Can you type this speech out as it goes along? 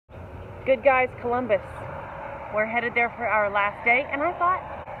Goodguys Columbus. We're headed there for our last day, and I thought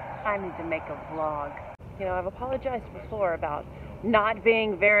I need to make a vlog. You know, I've apologized before about not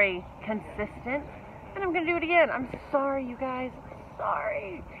being very consistent, and I'm gonna do it again. I'm sorry, you guys. I'm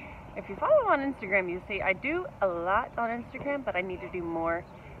sorry. If you follow on Instagram, you see I do a lot on Instagram, but I need to do more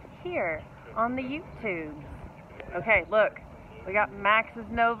here on the YouTube. Okay, look. We got Max's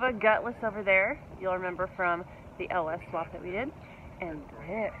Nova Gutless over there. You'll remember from the LS swap that we did. And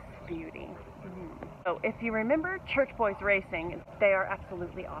this beauty. So if you remember Church Boys Racing, they are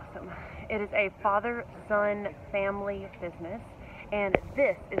absolutely awesome. It is a father-son family business. And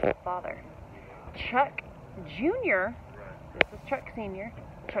this is the father. Chuck Jr., this is Chuck Sr.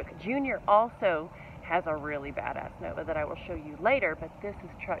 Chuck Jr. also has a really badass Nova that I will show you later, but this is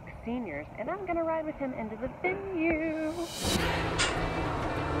Chuck Sr.'s, and I'm gonna ride with him into the venue.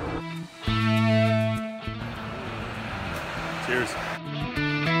 Cheers.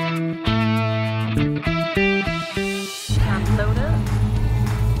 Time to load up.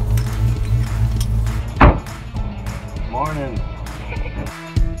 Morning.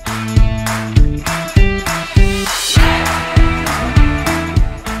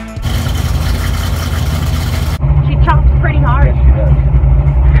 Pretty hard. Yes, she does.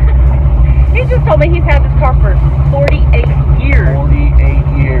 He just told me he's had this car for 48 years. 48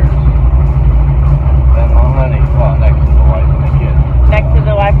 years. And my honey, well, next to the wife and the kids. Next to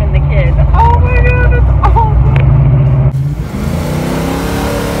the wife and the kids. Oh my god, that's awesome.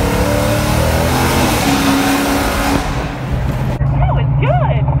 That was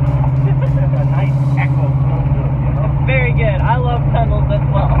good. That's a nice echo tone to it, you know? That's very good. I love tunnels as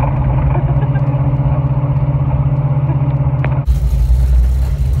well.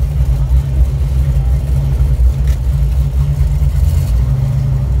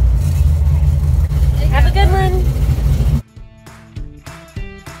 Have a good one.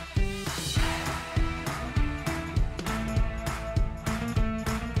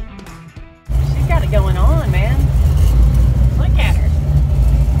 She's got it going on, man. Look at her.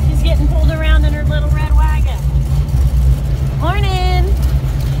 She's getting pulled around in her little red wagon. Morning.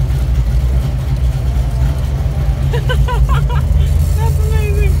 That's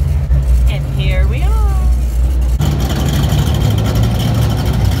amazing. And here we are.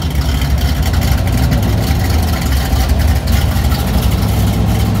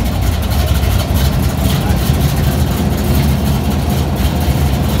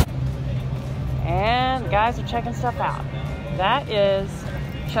 Guys are checking stuff out. That is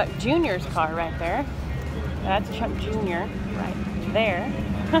Chuck Jr.'s car right there. That's Chuck Jr. right there.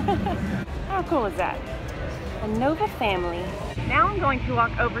 How cool is that? A Nova family. Now I'm going to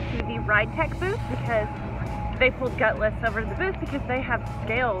walk over to the Ride Tech booth because they pulled Gutless over to the booth because they have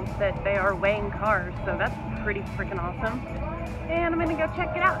scales that they are weighing cars. So that's pretty freaking awesome. And I'm gonna go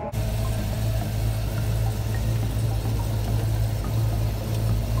check it out.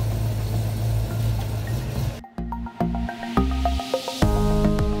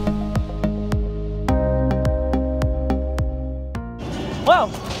 Whoa!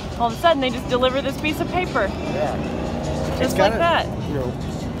 All of a sudden they just deliver this piece of paper. Yeah. Just like that. You know,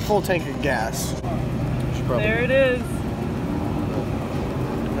 full tank of gas. There it is.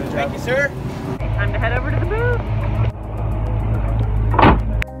 Thank you, sir. Time to head over to the booth.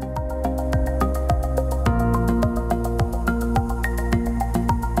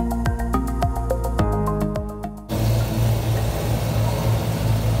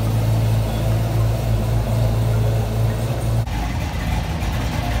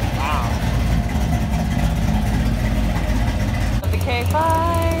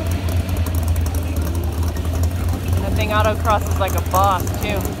 That thing autocrosses like a boss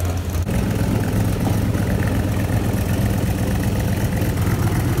too.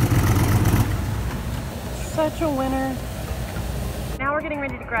 Such a winner. Now we're getting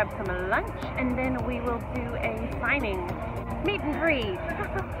ready to grab some lunch and then we will do a signing meet and greet.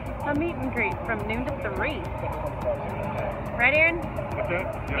 A meet and greet from noon to 3. Right, Aaron? What's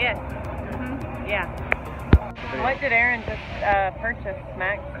that? Yeah. Yes. Yeah. What did Aaron just purchase,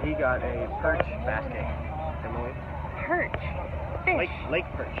 Max? He got a perch basket. Emily? Perch. Fish. Lake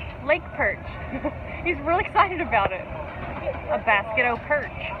perch. Lake perch. He's really excited about it. A basket o' perch.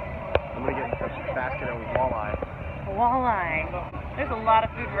 I'm gonna get a basket of walleye. Walleye. There's a lot of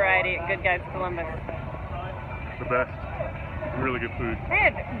food variety at Goodguys Columbus. The best. Really good food. I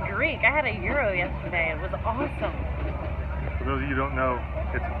had Greek. I had a gyro yesterday. It was awesome. For those of you who don't know,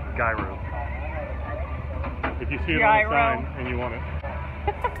 it's gyro. If you see it Gyro. on the sign and you want it.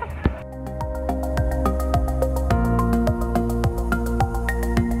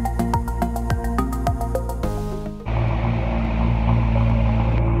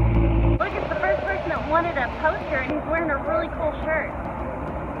 wanted a poster, and he's wearing a really cool shirt.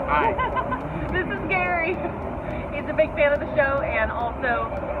 Hi. This is Gary. He's a big fan of the show and also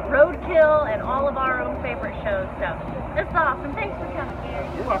Roadkill and all of our own favorite shows. So this is awesome. Thanks for coming, Gary.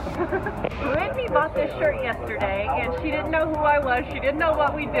 You're welcome. Whitney bought this shirt yesterday, and she didn't know who I was. She didn't know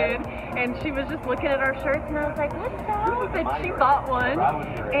what we did, and she was just looking at our shirts, and I was like, "What's up?" And she bought one,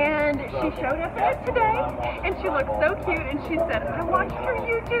 and she showed up in it today, and she looked so cute. And she said, "I watched your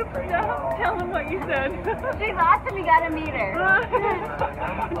YouTube stuff." Tell them what you said. She's awesome. You gotta meet her.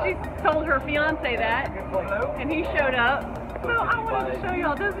 And she told her fiance that, and he showed up. So I wanted to show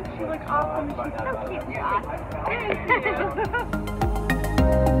y'all. Doesn't she look awesome? She's so cute. You're awesome.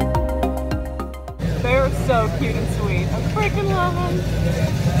 They're so cute and sweet. I freaking love them.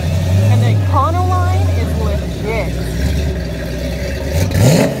 And the Connor line is legit.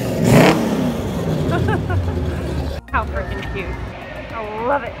 How freaking cute. I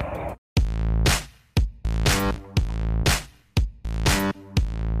love it.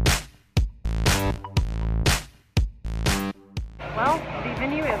 Well, the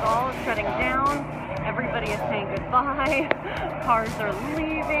venue is all shutting down. Everybody is saying goodbye. Cars are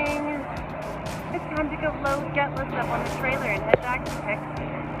leaving. It's time to go load Gutless up on the trailer and head back to Texas.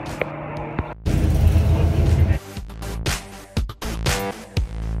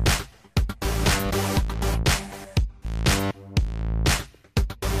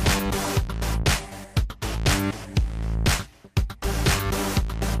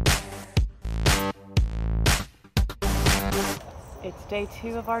 It's day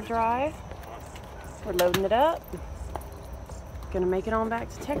 2 of our drive. We're loading it up. Gonna make it on back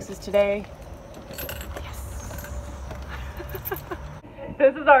to Texas today.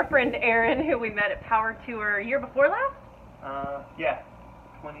 This is our friend Aaron, who we met at Power Tour a year before last. Yeah.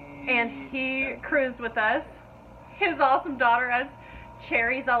 20. And he cruised with us. His awesome daughter has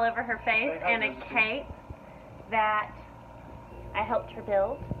cherries all over her face and a cape that I helped her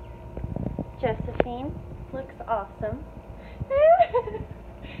build. Josephine looks awesome.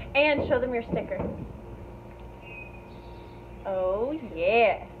 And show them your sticker. Oh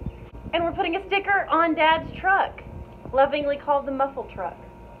yeah. And we're putting a sticker on Dad's truck. Lovingly called the muffle truck.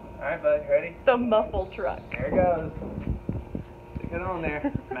 Alright, bud, ready? The muffle truck. There it goes. Stick it on there.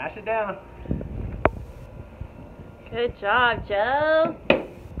 Smash it down. Good job, Joe.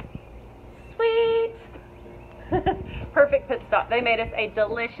 Sweet. Perfect pit stop. They made us a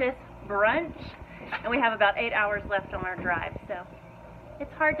delicious brunch, and we have about 8 hours left on our drive, so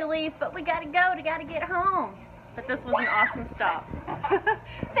it's hard to leave, but we gotta go. We gotta get home. But this was an awesome stop.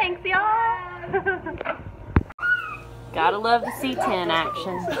 Thanks, y'all. Gotta love the C10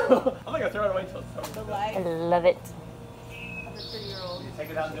 action. I'm not gonna throw it away till summer. I love it. You take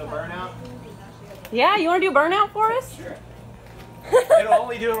it out and do a burnout? Yeah, you want to do burnout for us? Sure. It'll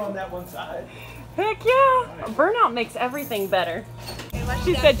only do it on that one side. Heck yeah! Burnout makes everything better.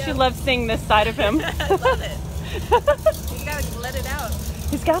 She said she loves seeing this side of him. I love it. You gotta let it out.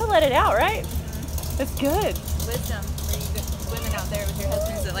 He's gotta let it out, right? That's good. Wisdom for you women out there with your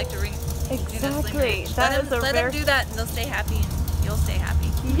husbands that like to ring. Exactly. Let them do that and they'll stay happy and you'll stay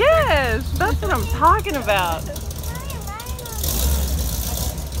happy. Yes! That's what I'm talking about.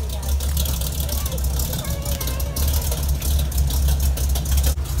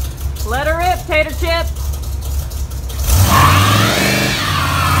 Let her rip, tater chip.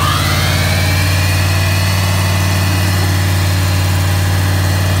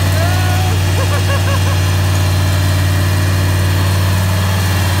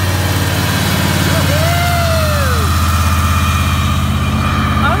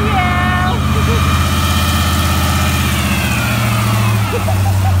 Oh yeah!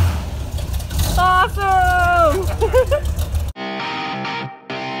 Awesome!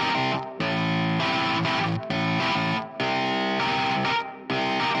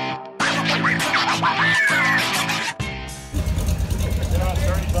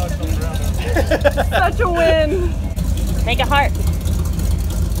 Such a win. Make a heart.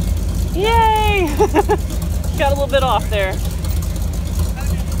 Yay! Got a little bit off there.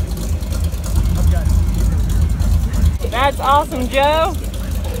 That's awesome, Joe.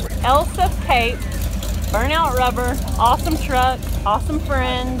 Elsa Cape, burnout rubber, awesome truck, awesome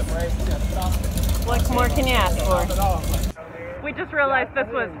friends. What more can you ask for? We just realized this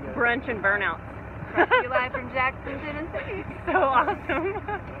was brunch and burnout. Live from Jackson, Tennessee. So awesome.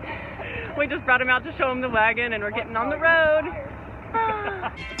 We just brought him out to show him the wagon and we're getting on the road.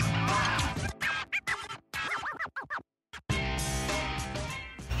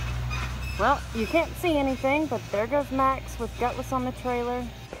 Well, you can't see anything, but there goes Max with Gutless on the trailer.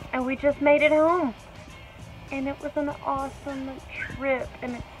 And we just made it home. And it was an awesome trip,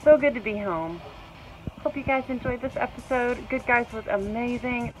 and it's so good to be home. Hope you guys enjoyed this episode. Good Guys was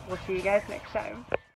amazing. We'll see you guys next time.